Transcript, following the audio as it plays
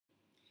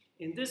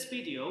In this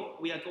video,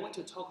 we are going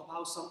to talk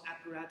about some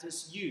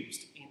apparatus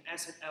used in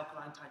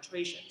acid-alkaline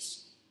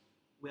titrations.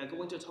 We are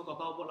going to talk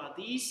about what are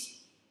these,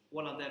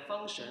 what are their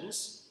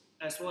functions,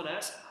 as well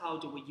as how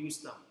do we use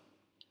them.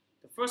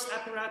 The first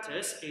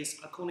apparatus is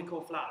a conical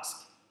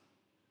flask.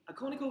 A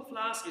conical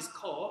flask is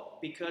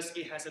called because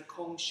it has a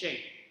cone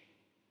shape.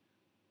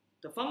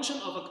 The function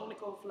of a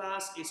conical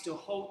flask is to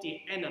hold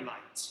the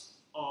analyte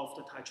of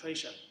the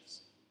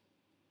titrations.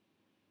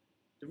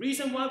 The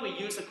reason why we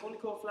use a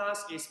conical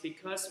flask is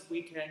because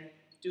we can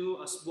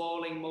do a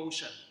swirling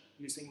motion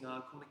using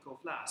a conical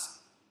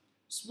flask.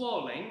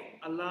 Swirling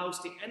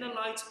allows the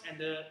analyte and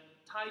the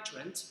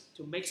titrant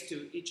to mix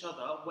to each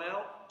other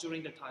well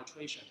during the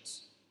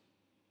titrations.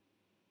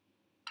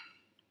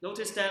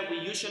 Notice that we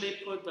usually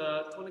put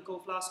the conical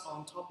flask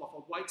on top of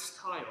a white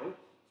tile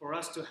for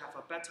us to have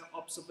a better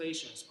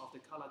observations of the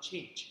color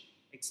change,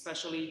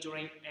 especially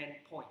during end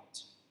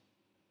point.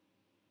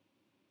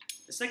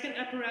 The second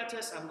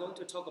apparatus I'm going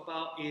to talk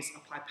about is a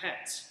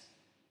pipette.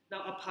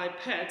 Now, a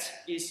pipette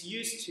is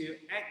used to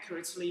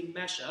accurately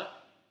measure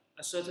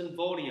a certain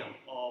volume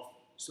of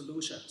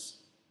solutions.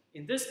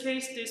 In this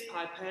case, this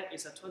pipette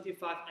is a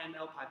 25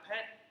 ml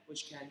pipette,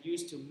 which can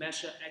use to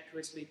measure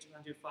accurately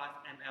 25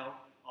 ml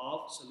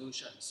of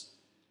solutions.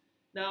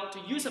 Now, to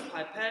use a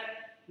pipette,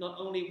 not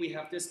only we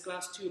have this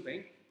glass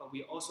tubing, but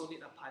we also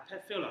need a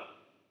pipette filler.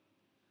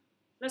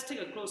 Let's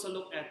take a closer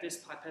look at this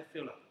pipette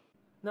filler.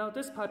 Now,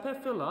 this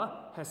pipette filler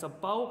has a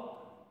bulb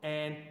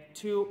and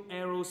two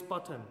arrow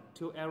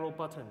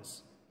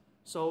buttons.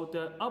 So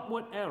the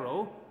upward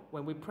arrow,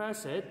 when we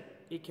press it,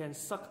 it can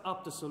suck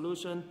up the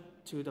solution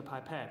to the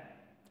pipette.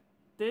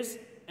 This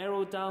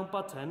arrow down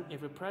button,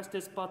 if we press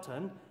this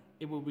button,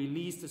 it will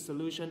release the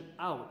solution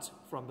out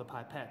from the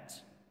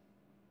pipette.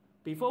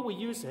 Before we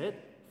use it,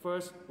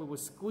 first we will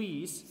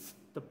squeeze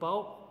the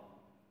bulb,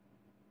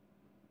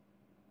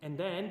 and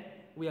then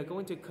we are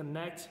going to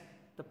connect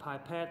the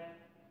pipette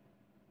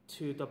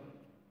to the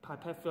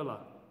pipette filler.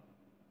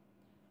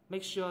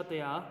 Make sure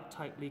they are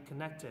tightly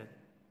connected.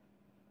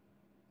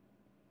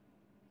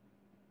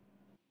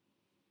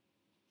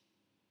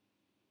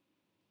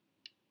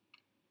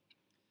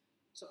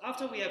 So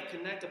after we have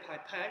connected the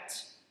pipette,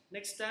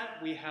 next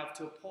step we have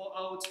to pour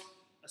out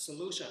a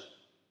solution.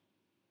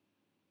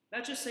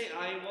 Let's just say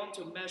I want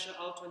to measure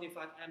out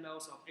 25 ml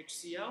of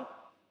HCl.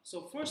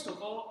 So first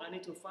of all, I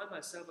need to find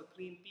myself a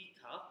clean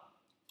beaker,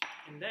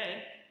 and then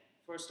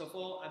first of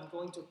all, I'm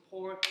going to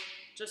pour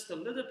just a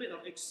little bit of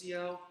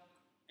HCl,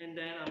 and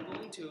then I'm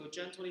going to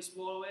gently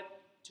swirl it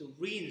to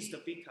rinse the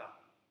beaker.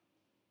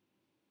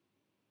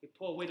 We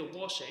pour away the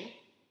washing.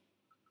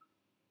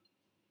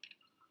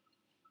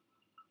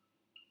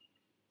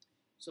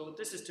 So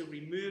this is to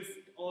remove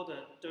all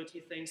the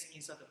dirty things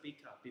inside the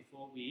beaker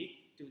before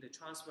we do the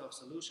transfer of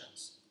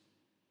solutions.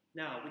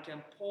 Now we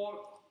can pour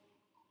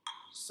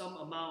some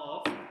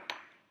amount of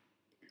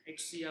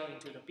HCl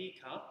into the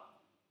beaker.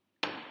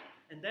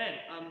 And then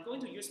I'm going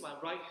to use my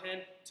right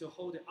hand to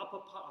hold the upper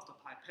part of the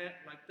pipette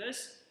like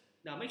this.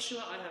 Now make sure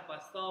I have my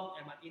thumb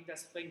and my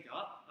index finger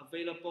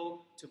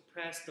available to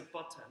press the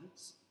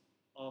buttons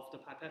of the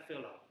pipette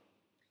filler.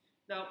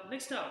 Now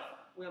next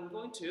up, I'm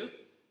going to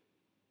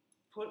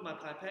put my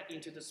pipette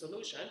into the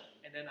solution,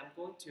 and then I'm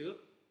going to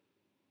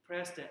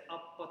press the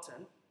up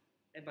button.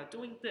 And by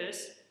doing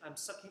this, I'm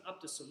sucking up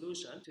the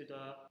solution to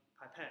the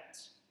pipette.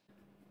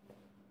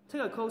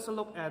 Take a closer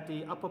look at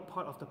the upper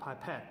part of the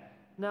pipette.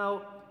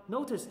 Now,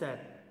 notice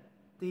that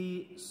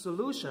the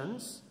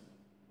solutions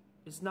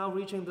is now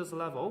reaching this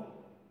level,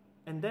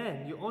 and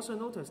then you also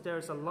notice there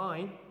is a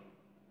line,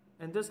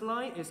 and this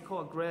line is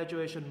called a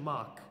graduation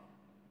mark.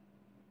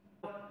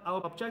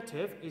 Our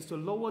objective is to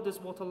lower this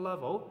water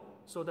level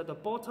so that the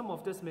bottom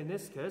of this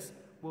meniscus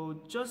will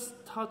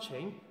just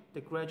touching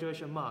the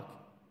graduation mark.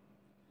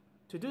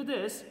 To do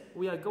this,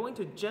 we are going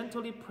to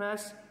gently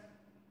press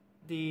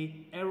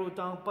the arrow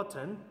down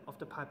button of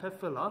the pipette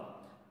filler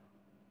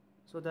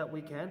so that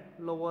we can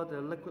lower the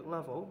liquid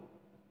level.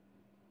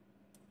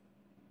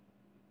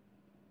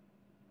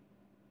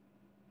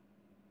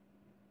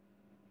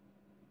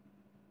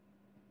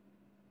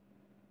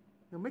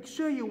 Now make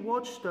sure you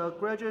watch the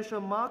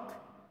graduation mark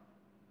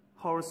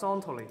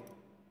horizontally.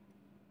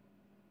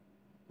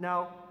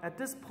 Now at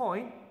this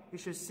point, you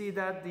should see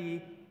that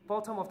the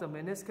bottom of the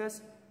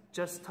meniscus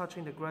just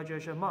touching the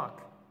graduation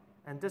mark.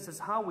 And this is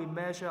how we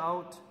measure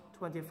out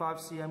 25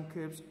 cm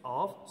cubes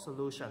of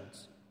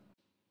solutions.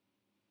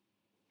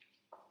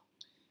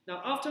 Now,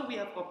 after we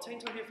have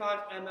obtained 25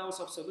 ml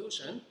of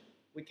solution,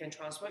 we can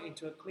transfer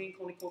into a clean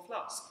conical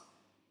flask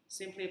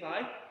simply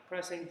by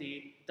pressing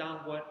the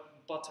downward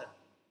button.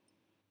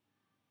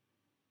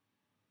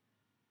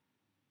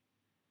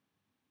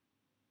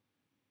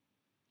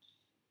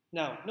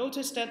 Now,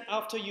 notice that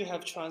after you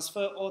have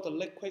transferred all the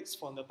liquids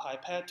from the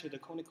pipette to the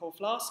conical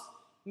flask,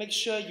 make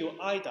sure you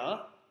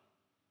either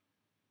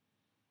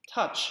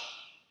touch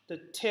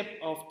the tip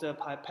of the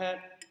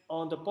pipette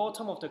on the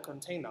bottom of the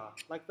container,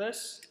 like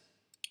this,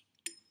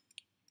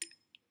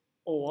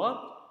 or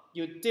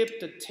you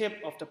dip the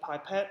tip of the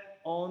pipette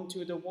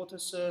onto the water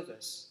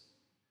surface.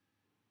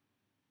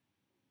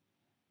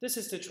 This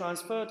is to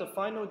transfer the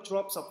final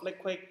drops of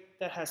liquid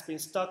that has been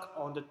stuck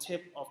on the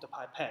tip of the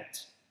pipette.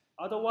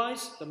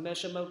 Otherwise, the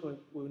measurement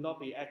will not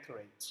be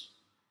accurate.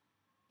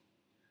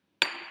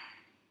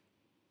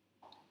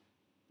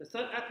 The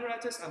third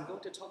apparatus I'm going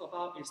to talk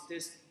about is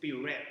this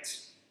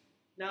burette.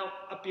 Now,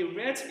 a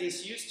burette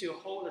is used to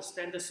hold a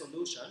standard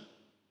solution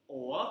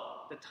or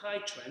the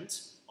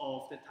titrant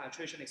of the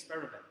titration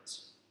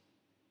experiment.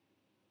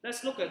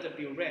 Let's look at the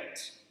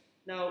burette.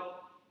 Now,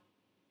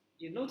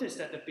 you notice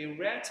that the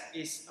burette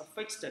is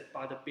affixed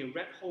by the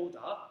burette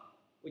holder,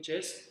 which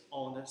is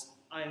on the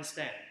iron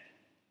stand.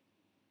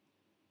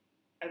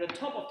 At the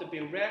top of the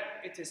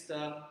burette, it is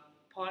the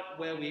part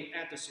where we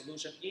add the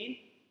solution in.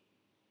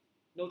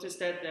 Notice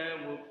that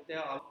there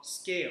are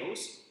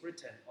scales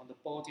written on the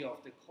body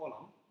of the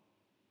column.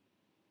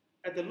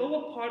 At the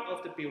lower part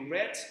of the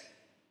burette,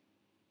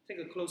 take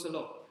a closer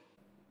look.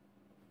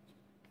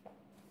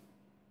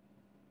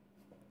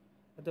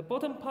 At the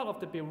bottom part of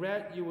the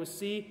burette, you will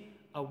see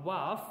a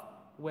valve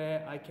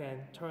where I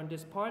can turn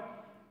this part.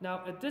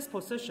 Now at this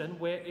position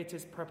where it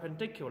is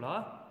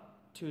perpendicular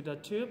to the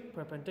tube,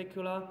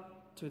 perpendicular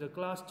to the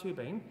glass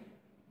tubing,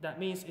 that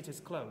means it is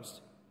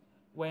closed.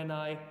 When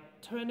I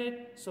turn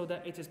it so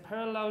that it is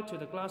parallel to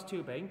the glass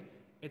tubing,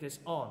 it is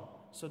on,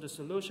 so the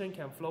solution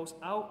can flow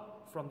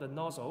out from the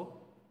nozzle.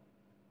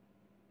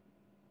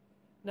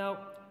 Now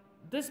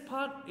this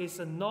part is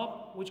a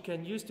knob which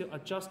can use to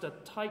adjust the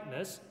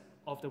tightness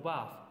of the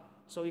valve.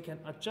 So you can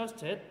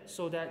adjust it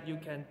so that you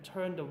can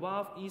turn the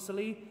valve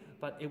easily,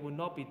 but it will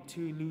not be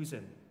too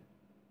loosened.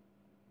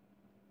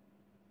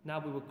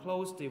 Now we will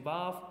close the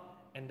valve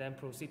and then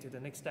proceed to the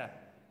next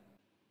step.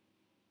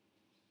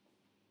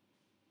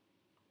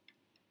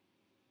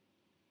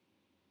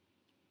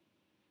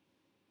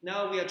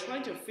 Now we are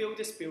trying to fill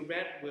this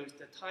burette with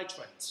the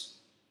titrant.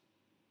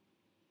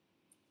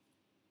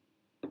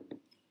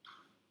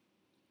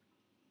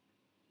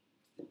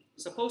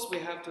 Suppose we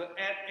have to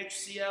add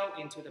HCl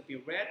into the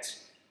burette.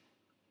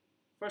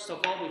 First of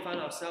all, we find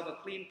ourselves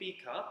a clean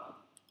beaker,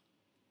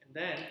 and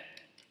then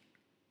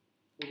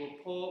we will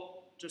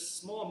pour just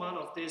a small amount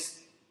of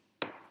this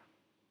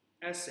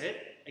acid.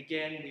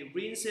 Again, we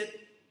rinse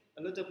it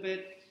a little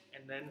bit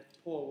and then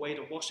pour away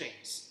the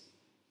washings.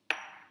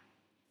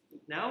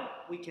 Now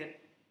we can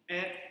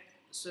add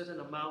a certain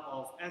amount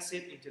of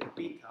acid into the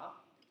beaker.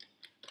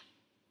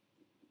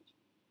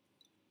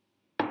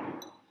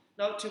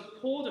 Now to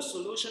pour the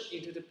solution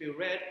into the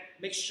burette,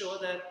 make sure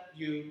that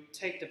you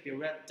take the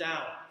burette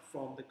down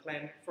from the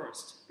clamp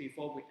first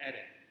before we add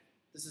it.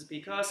 This is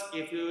because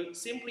if you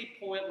simply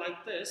pour it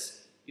like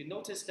this, you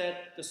notice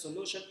that the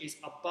solution is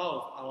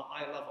above our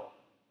eye level.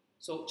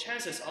 So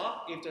chances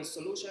are, if the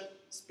solution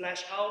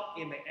splashes out,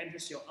 it may enter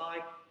your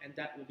eye, and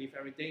that will be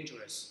very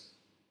dangerous.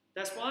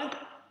 That's why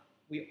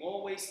we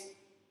always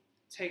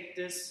take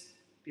this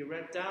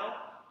burette down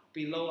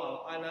below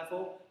our eye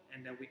level,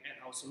 and then we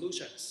add our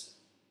solutions.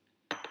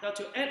 Now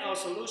to add our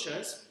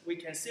solutions, we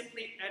can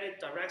simply add it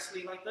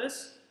directly like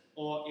this,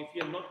 or if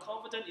you're not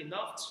confident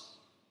enough,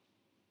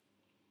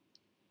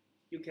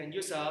 you can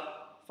use a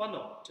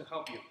funnel to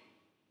help you.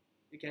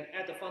 You can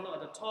add the funnel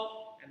at the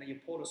top and then you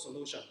pour the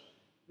solution.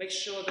 Make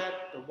sure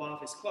that the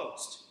valve is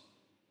closed.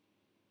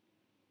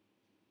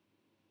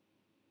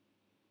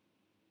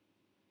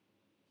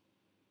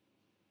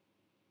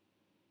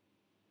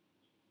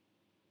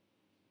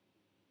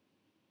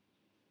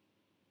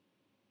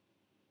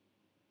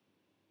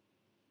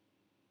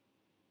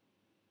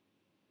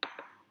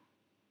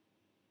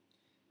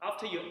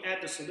 After you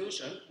add the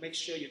solution, make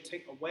sure you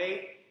take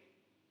away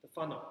the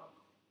funnel.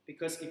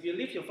 Because if you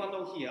leave your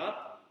funnel here,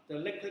 the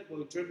liquid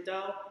will drip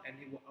down and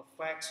it will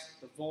affect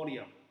the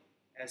volume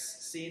as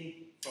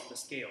seen from the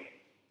scale.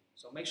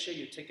 So make sure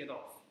you take it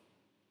off.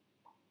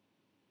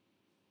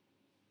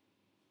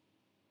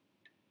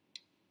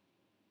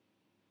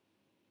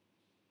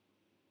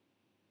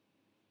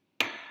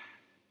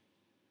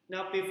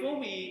 Now before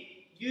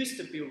we use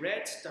the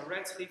burette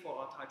directly for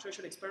our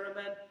titration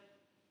experiment,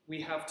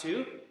 we have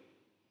to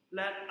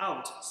let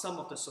out some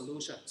of the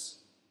solutions.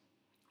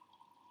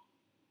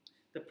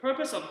 The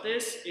purpose of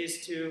this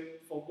is to,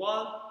 for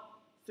one,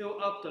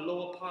 fill up the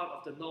lower part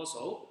of the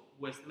nozzle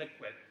with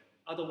liquid.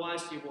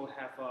 Otherwise, you will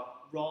have a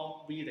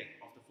wrong reading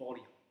of the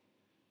volume.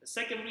 The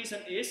second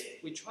reason is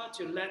we try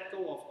to let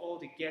go of all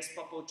the gas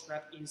bubble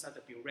trapped inside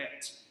the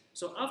burette.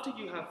 So after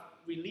you have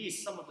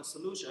released some of the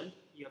solution,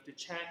 you have to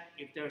check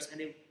if there's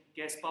any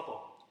gas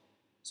bubble.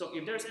 So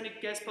if there's any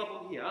gas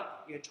bubble here,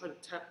 you can try to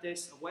tap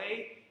this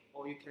away,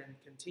 or you can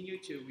continue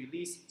to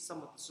release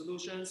some of the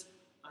solutions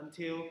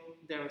until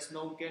there is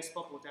no gas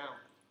bubble down.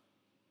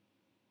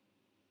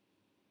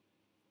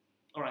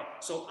 Alright,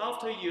 so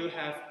after you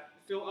have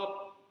filled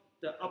up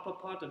the upper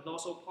part, the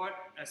nozzle part,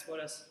 as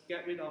well as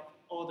get rid of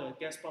all the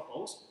gas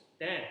bubbles,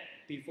 then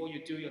before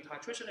you do your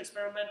titration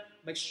experiment,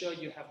 make sure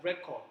you have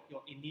record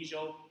your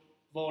initial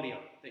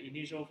volume, the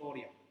initial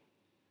volume.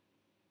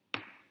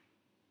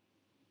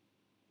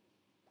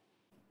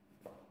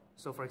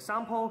 So for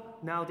example,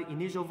 now the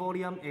initial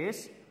volume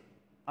is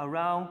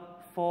around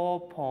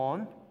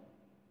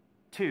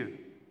 4.2.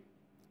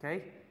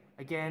 Okay,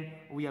 Again,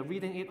 we are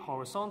reading it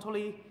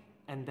horizontally,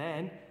 and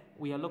then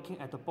we are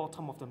looking at the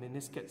bottom of the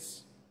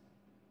meniscus.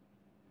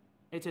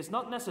 It is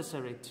not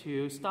necessary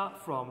to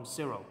start from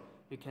 0.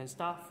 You can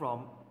start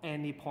from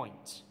any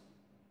point.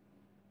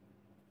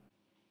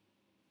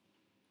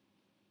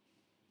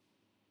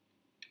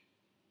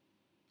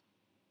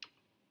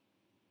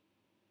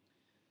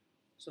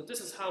 So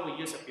this is how we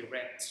use a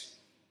burette.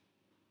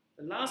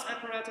 The last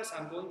apparatus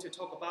I'm going to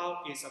talk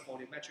about is a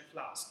volumetric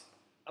flask.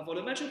 A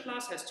volumetric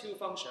flask has two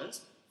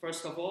functions.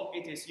 First of all,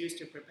 it is used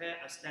to prepare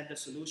a standard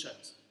solution.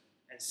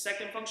 And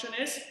second function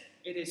is,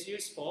 it is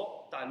used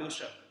for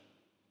dilution.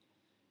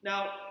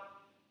 Now,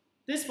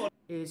 this volume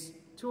is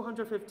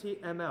 250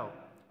 ml.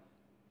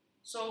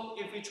 So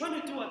if we try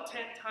to do a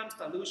 10 times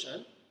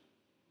dilution,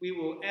 we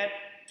will add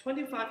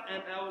 25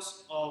 ml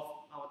of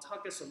our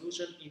target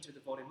solution into the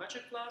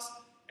volumetric flask,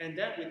 and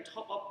then we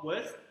top up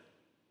with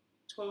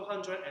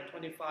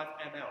 225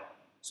 ml,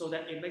 so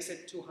that it makes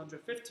it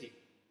 250.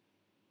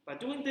 By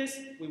doing this,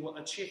 we will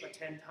achieve a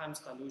 10 times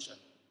dilution.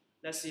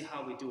 Let's see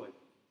how we do it.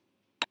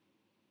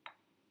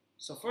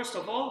 So first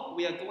of all,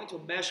 we are going to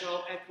measure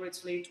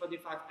accurately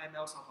 25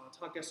 ml of our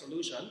target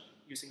solution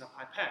using a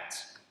pipette.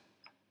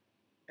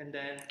 And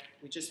then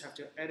we just have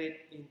to add it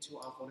into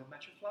our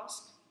volumetric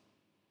flask.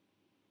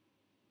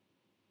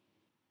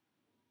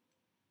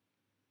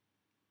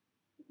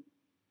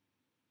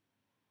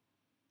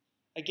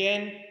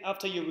 Again,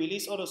 after you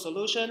release all the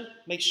solution,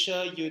 make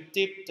sure you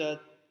dip the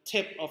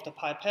tip of the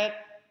pipette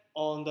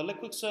on the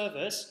liquid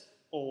surface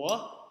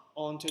or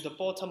onto the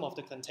bottom of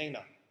the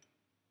container.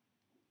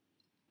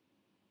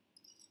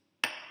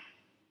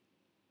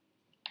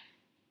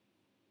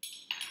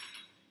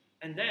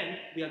 And then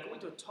we are going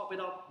to top it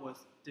up with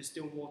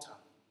distilled water.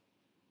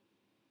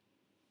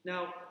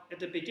 Now, at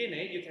the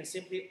beginning, you can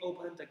simply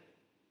open the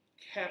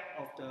cap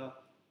of the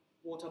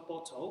water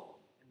bottle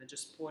and then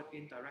just pour it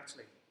in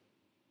directly.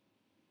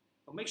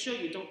 But make sure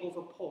you don't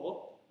over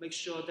pour. Make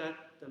sure that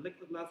the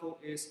liquid level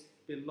is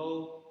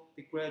below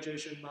the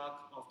graduation mark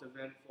of the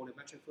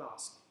volumetric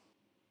flask.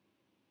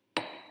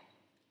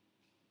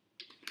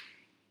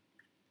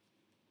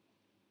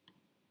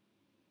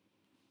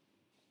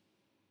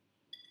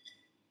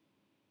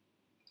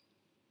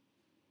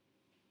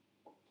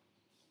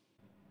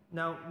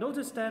 Now,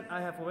 notice that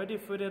I have already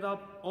filled it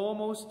up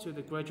almost to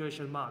the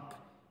graduation mark.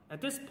 At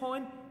this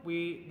point,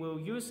 we will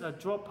use a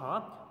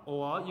dropper,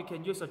 or you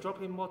can use a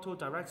drop-in bottle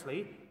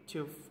directly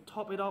to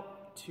top it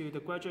up to the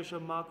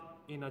graduation mark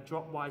in a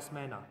drop-wise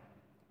manner.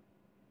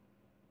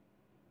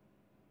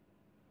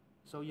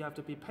 So you have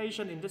to be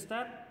patient in this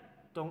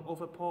step. Don't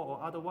over pour,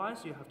 or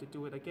otherwise you have to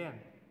do it again.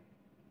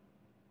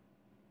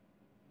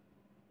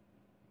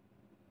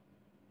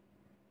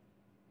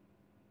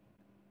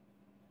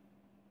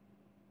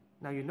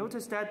 Now you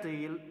notice that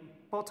the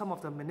bottom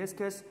of the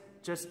meniscus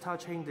just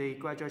touching the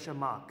graduation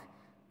mark.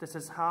 This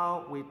is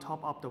how we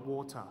top up the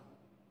water.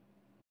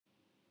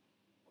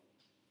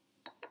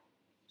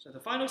 So the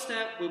final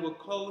step, we will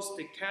close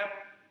the cap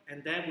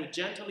and then we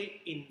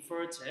gently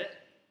invert it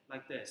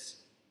like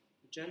this.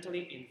 We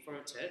gently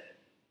invert it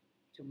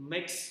to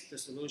mix the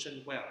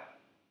solution well.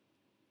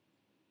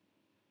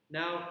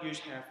 Now you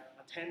have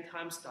a 10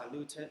 times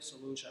diluted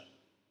solution.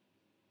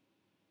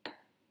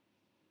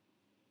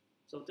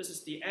 So this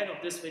is the end of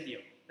this video.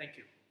 Thank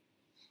you.